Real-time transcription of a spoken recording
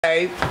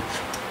Okay,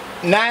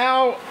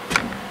 now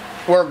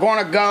we're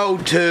going to go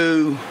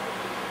to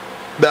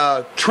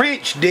the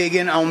trench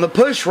digging on the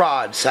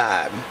pushrod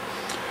side.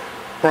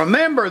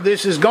 Remember,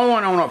 this is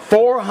going on a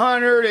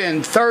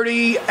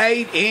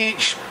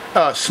 438-inch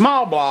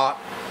small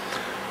block,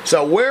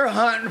 so we're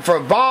hunting for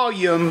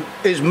volume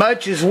as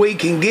much as we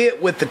can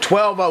get with the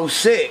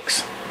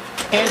 1206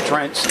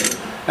 entrance.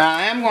 Now,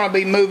 I am going to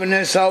be moving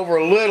this over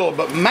a little,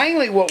 but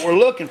mainly what we're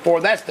looking for,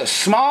 that's the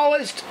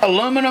smallest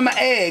aluminum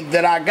egg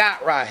that I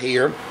got right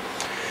here.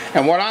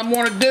 And what I'm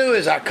going to do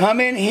is I come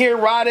in here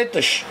right at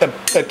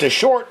the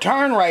short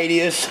turn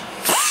radius, and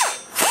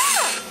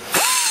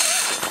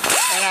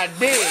I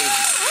dig.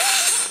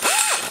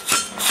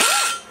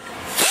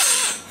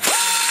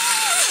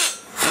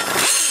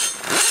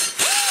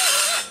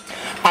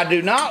 I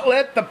do not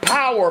let the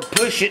power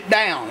push it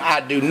down.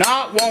 I do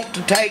not want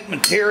to take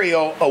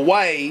material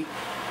away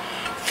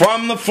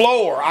from the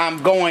floor.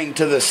 I'm going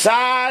to the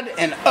side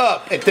and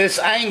up at this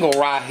angle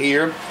right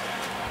here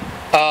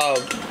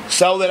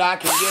so that I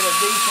can get a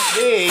decent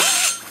dig.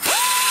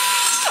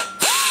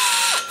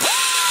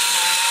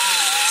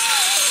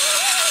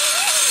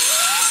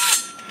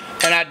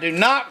 And I do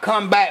not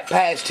come back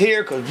past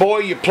here because, boy,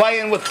 you're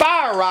playing with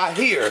fire right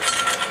here.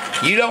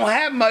 You don't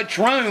have much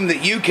room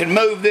that you can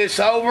move this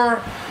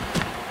over.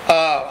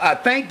 I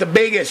think the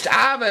biggest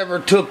I've ever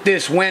took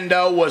this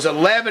window was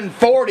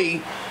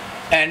 1140,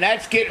 and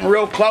that's getting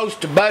real close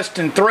to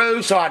busting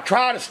through, so I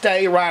try to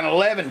stay around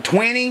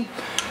 1120.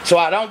 So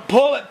I don't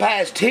pull it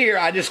past here.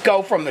 I just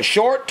go from the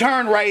short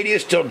turn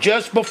radius till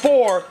just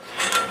before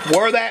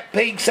where that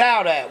peaks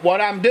out at.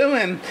 What I'm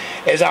doing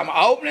is I'm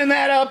opening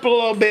that up a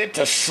little bit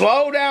to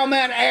slow down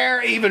that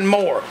air even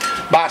more.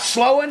 By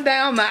slowing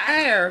down the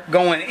air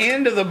going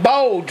into the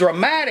bowl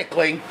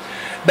dramatically,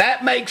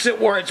 that makes it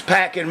where it's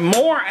packing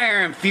more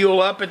air and fuel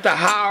up at the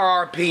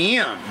higher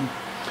RPM.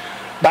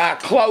 By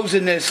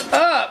closing this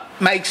up,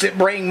 makes it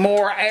bring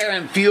more air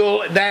and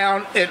fuel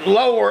down at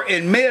lower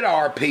in mid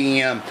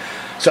RPM.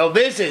 So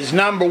this is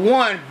number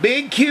one,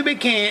 big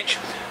cubic inch,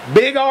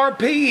 big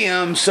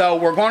RPM, so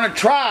we're going to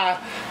try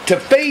to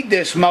feed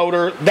this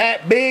motor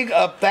that big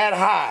up that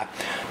high.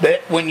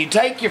 But when you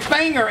take your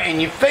finger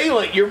and you feel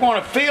it, you're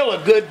going to feel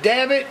a good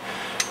davit.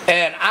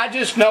 And I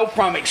just know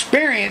from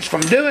experience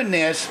from doing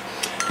this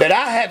that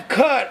I have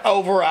cut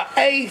over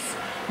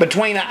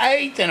between an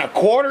eighth and a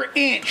quarter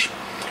inch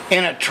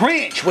in a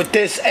trench with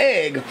this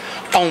egg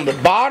on the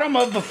bottom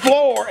of the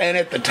floor and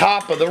at the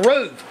top of the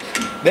roof.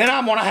 Then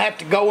I'm going to have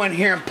to go in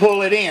here and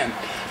pull it in.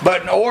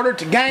 But in order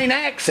to gain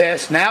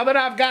access, now that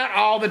I've got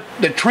all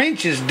the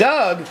trenches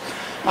dug,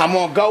 I'm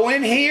going to go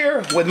in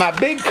here with my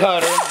big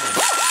cutter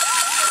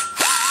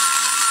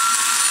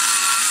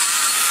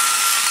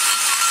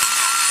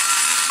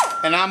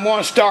and I'm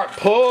going to start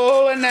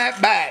pulling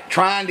that back,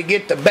 trying to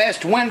get the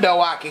best window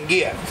I can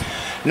get.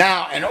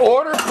 Now, in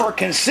order for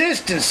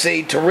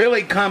consistency to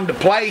really come to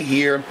play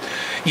here,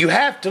 you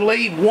have to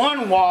leave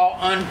one wall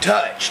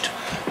untouched.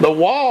 The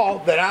wall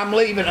that I'm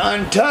leaving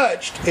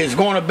untouched is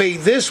going to be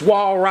this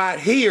wall right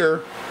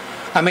here.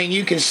 I mean,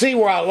 you can see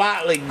where I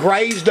lightly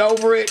grazed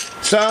over it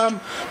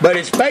some, but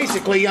it's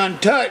basically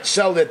untouched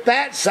so that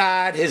that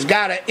side has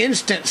got an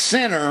instant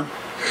center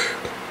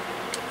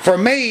for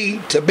me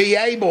to be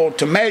able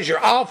to measure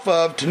off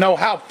of to know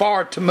how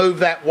far to move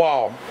that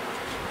wall.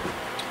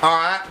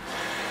 Alright,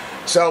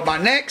 so my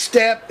next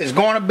step is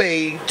going to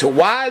be to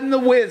widen the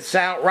widths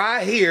out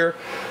right here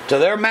to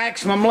their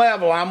maximum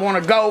level. I'm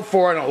going to go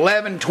for an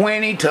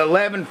 1120 to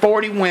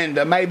 1140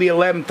 window, maybe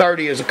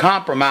 1130 as a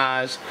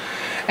compromise,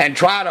 and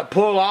try to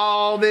pull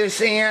all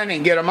this in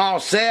and get them all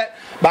set.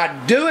 By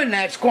doing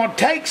that, it's going to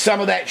take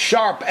some of that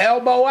sharp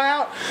elbow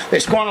out.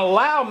 It's going to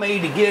allow me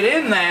to get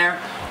in there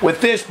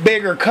with this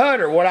bigger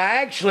cutter. What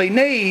I actually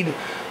need,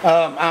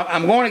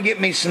 I'm going to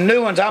get me some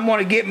new ones. I'm going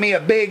to get me a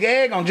big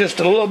egg on just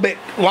a little bit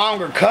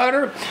longer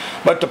cutter.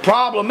 But the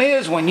problem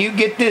is when you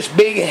get this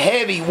big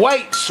heavy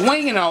weight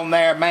swinging on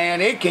there, man,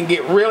 it can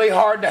get really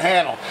hard to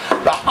handle.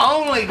 The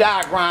only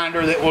die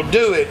grinder that will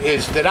do it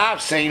is that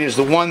I've seen is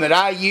the one that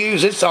I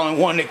use. It's the only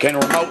one that can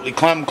remotely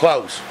come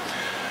close.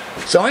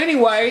 So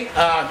anyway,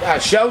 I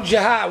showed you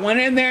how I went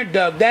in there,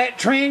 dug that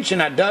trench,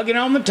 and I dug it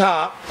on the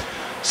top.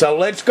 So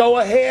let's go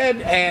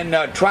ahead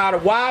and try to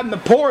widen the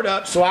port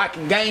up so I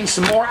can gain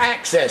some more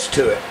access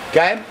to it,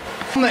 okay?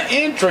 On the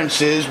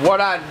entrances,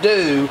 what I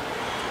do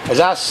is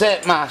I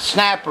set my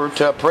snapper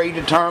to a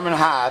predetermined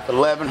height,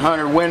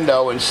 1100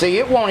 window, and see,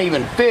 it won't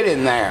even fit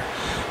in there.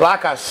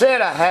 Like I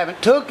said, I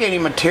haven't took any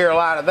material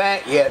out of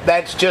that yet.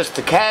 That's just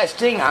the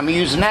casting. I'm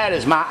using that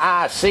as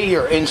my IC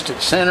or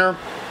instant center.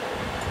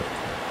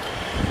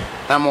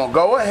 I'm going to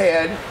go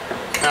ahead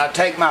and I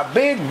take my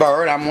big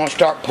bird, I'm going to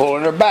start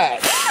pulling her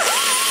back.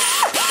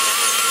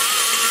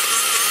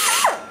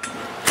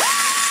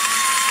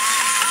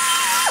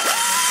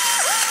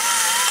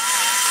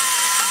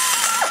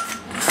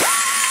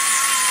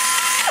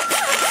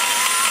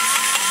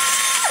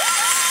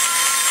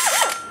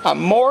 I'm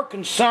more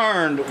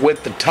concerned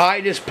with the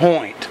tightest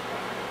point.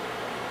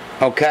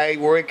 Okay,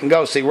 where it can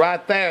go. See,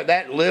 right there,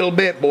 that little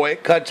bit, boy,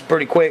 it cuts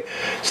pretty quick.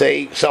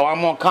 See, so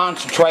I'm going to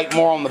concentrate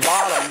more on the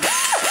bottom.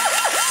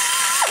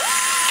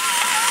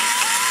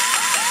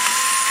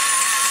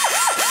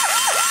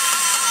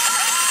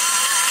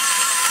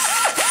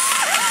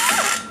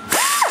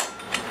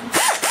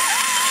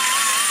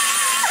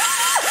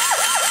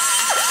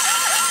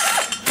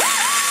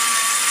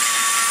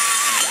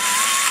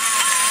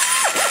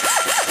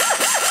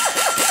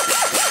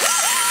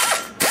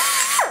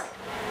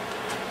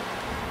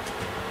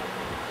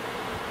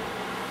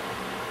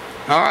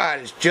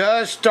 Alright, it's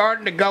just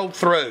starting to go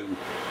through.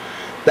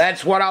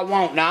 That's what I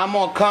want. Now I'm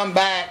going to come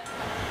back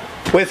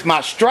with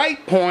my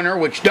straight pointer,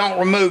 which don't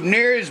remove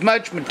near as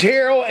much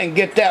material, and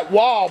get that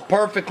wall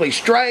perfectly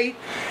straight,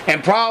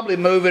 and probably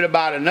move it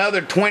about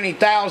another 20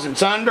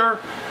 thousandths under.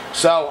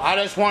 So I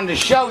just wanted to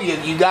show you,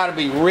 you got to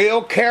be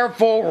real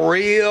careful,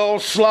 real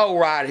slow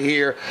right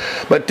here.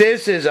 But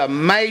this is a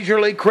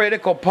majorly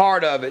critical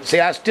part of it. See,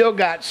 I still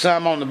got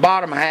some on the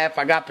bottom half.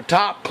 I got the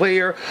top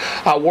clear.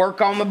 I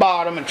work on the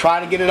bottom and try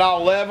to get it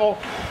all level.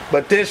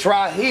 But this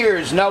right here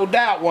is no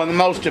doubt one of the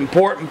most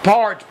important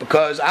parts,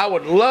 because I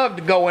would love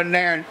to go in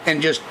there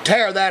and just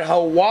tear that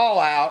whole wall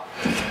out.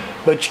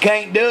 But you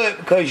can't do it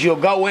because you'll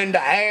go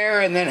into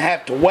air and then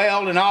have to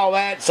weld and all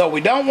that. So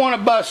we don't want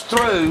to bust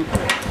through.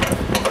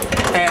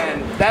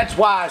 And that's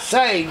why I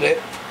say that,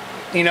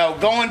 you know,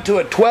 going to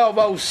a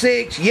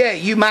 1206, yeah,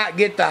 you might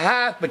get the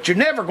height, but you're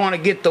never going to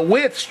get the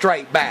width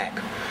straight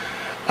back.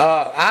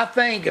 I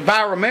think, if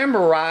I remember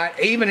right,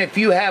 even if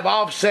you have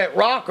offset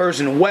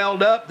rockers and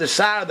weld up the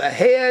side of the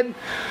head,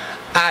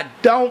 I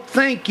don't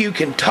think you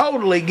can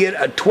totally get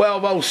a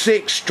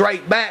 1206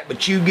 straight back,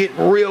 but you get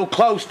real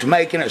close to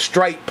making a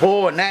straight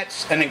pull, and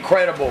that's an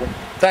incredible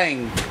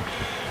thing.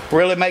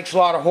 Really makes a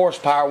lot of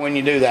horsepower when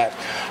you do that.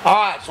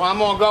 Alright, so I'm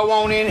going to go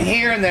on in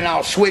here, and then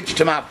I'll switch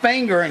to my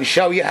finger and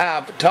show you how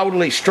I've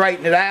totally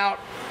straightened it out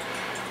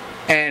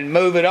and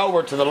move it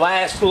over to the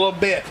last little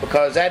bit,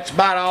 because that's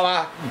about all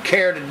I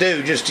care to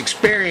do. Just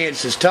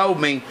experience has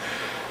told me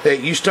that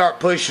you start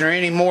pushing her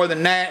any more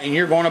than that and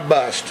you're going to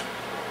bust.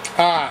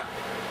 Alright.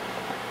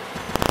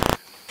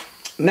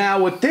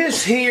 Now with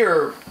this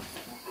here,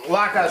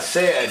 like I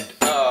said,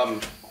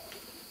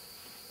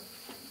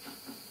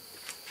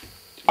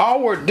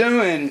 all we're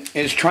doing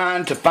is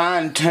trying to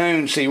fine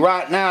tune. See,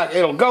 right now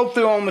it'll go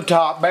through on the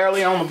top,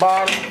 barely on the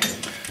bottom.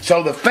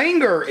 So the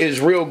finger is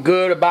real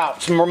good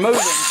about removing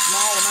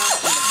small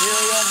amounts of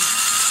material.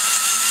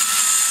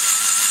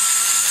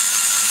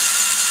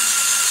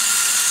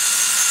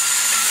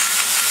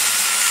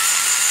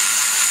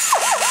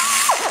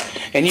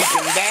 And you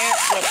can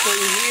dance up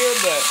through here,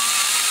 but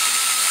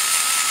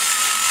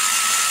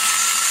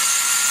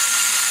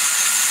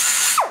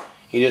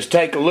you just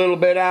take a little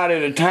bit out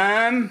at a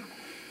time.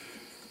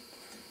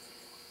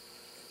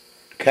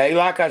 Okay,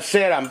 like I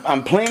said,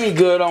 I'm plenty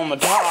good on the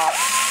top.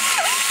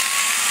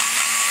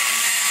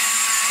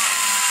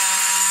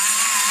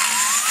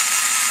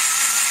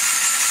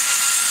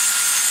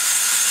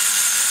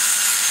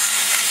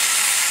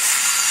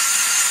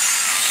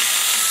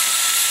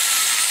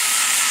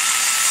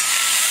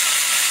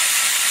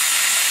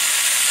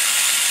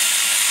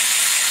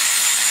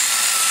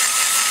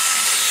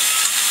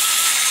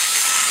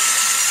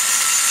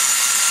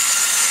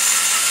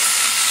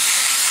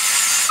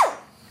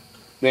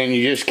 Then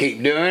you just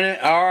keep doing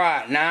it.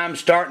 Alright, now I'm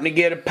starting to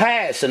get a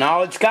pass, and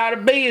all it's got to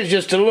be is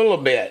just a little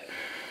bit.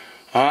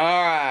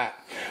 Alright,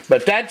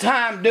 but that's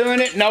how I'm doing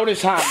it.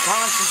 Notice how I'm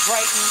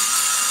concentrating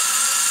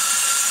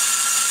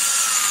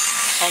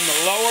on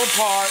the lower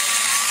part.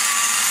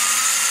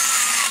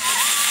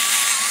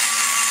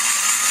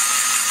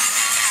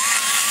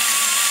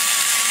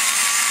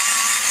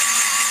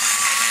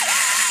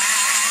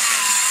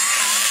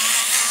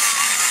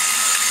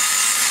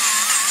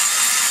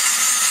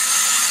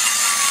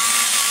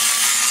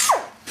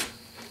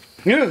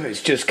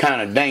 It's just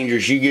kind of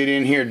dangerous. You get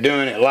in here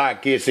doing it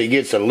like this, it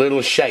gets a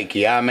little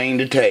shaky, I mean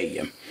to tell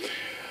you.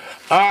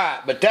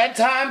 Alright, but that's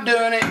how I'm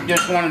doing it.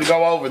 Just wanted to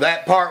go over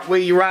that part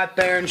with you right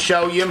there and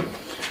show you.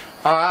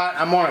 Alright,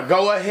 I'm going to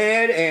go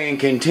ahead and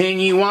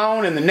continue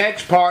on. And the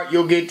next part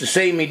you'll get to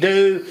see me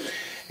do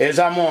is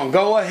I'm going to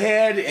go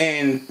ahead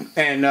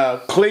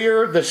and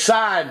clear the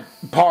side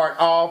part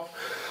off.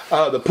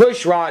 The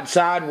pushrod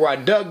side where I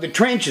dug the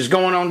trenches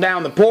going on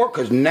down the port,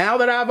 because now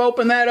that I've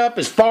opened that up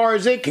as far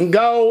as it can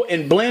go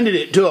and blended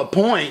it to a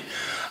point,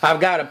 I've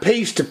got a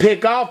piece to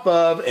pick off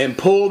of and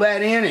pull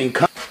that in and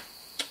come.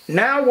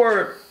 Now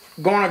we're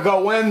going to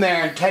go in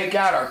there and take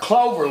out our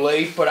clover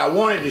leaf, but I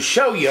wanted to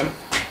show you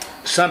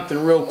something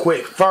real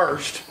quick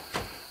first.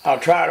 I'll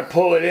try to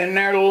pull it in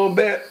there a little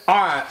bit.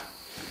 Alright.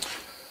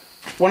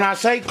 When I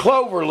say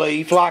clover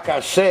leaf, like I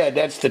said,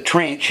 that's the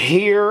trench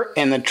here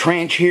and the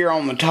trench here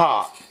on the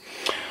top.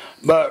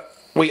 But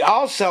we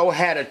also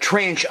had a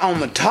trench on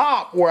the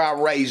top where I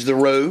raised the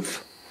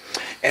roof.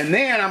 And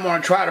then I'm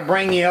going to try to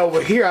bring you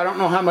over here. I don't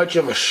know how much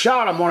of a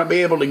shot I'm going to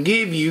be able to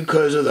give you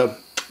because of the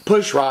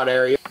pushrod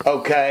area.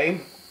 Okay.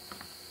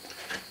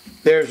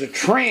 There's a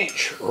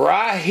trench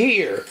right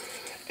here.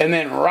 and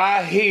then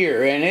right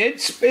here, and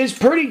it's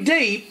pretty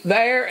deep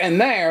there and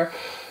there.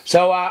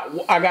 So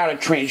I got a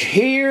trench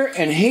here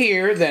and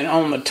here, then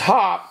on the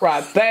top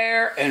right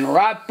there and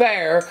right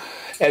there,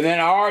 and then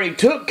I already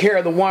took care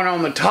of the one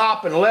on the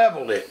top and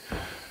leveled it.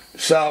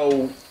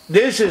 So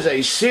this is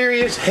a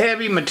serious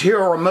heavy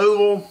material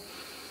removal.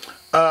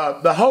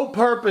 The whole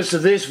purpose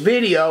of this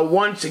video,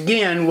 once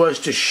again, was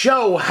to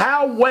show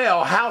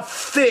how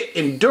thick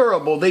and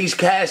durable these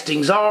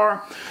castings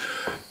are.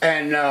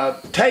 And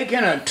taking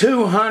a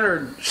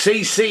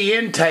 200cc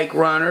intake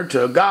runner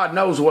to God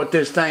knows what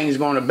this thing's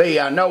going to be.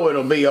 I know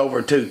it'll be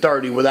over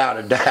 230 without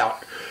a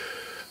doubt.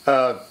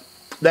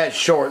 That's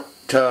short.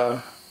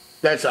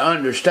 That's an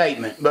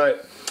understatement.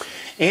 But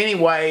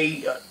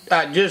anyway,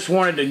 I just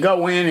wanted to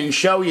go in and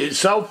show you.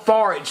 So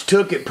far, it's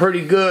took it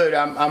pretty good.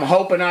 I'm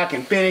hoping I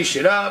can finish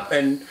it up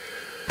and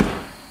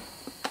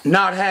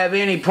not have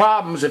any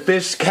problems if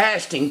this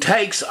casting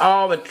takes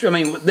all the... I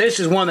mean, this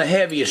is one of the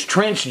heaviest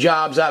trench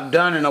jobs I've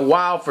done in a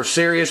while for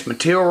serious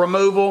material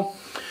removal.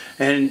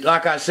 And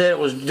like I said, it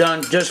was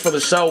done just for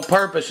the sole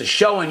purpose of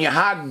showing you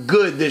how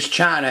good this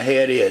China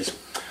head is.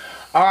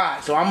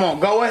 Alright, so I'm going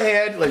to go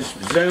ahead. Let's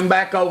zoom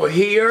back over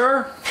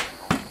here.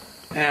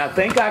 And I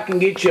think I can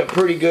get you a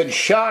pretty good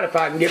shot if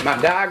I can get my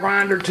die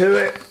grinder to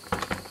it.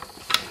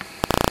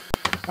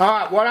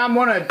 Alright, what I'm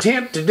going to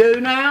attempt to do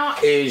now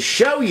is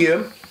show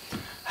you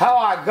how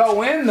I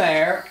go in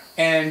there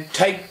and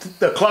take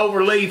the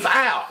clover leaf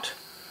out.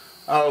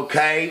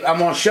 Okay, I'm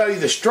going to show you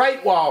the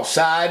straight wall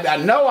side. I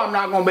know I'm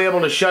not going to be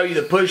able to show you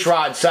the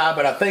pushrod side,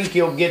 but I think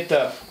you'll get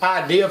the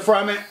idea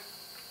from it.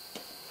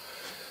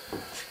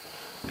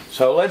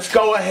 So let's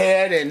go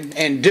ahead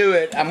and do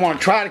it. I'm going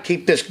to try to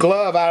keep this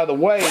glove out of the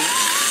way.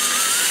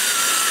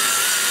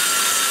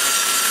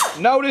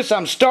 Notice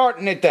I'm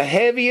starting at the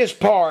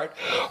heaviest part,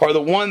 or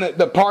the part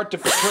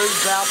that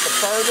protrudes out the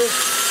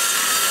furthest.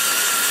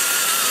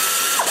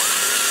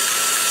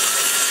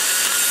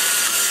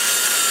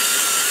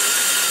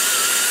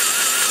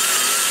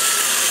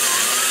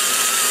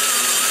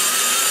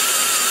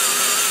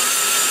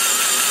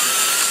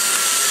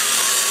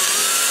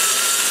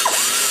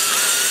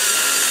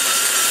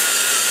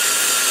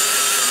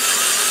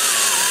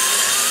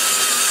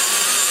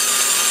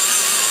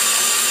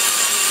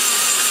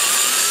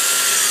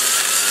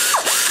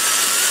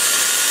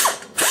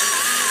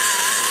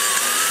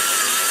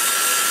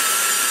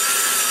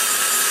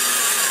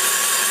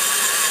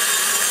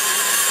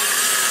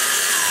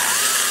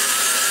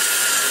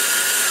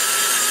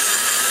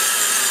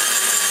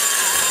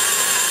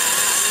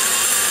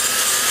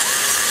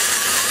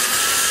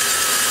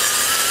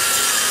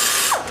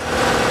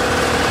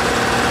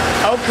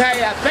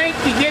 Okay, I think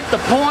you get the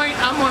point.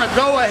 I'm going to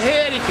go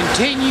ahead and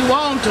continue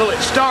on till it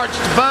starts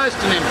to bust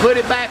and then put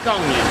it back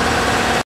on you.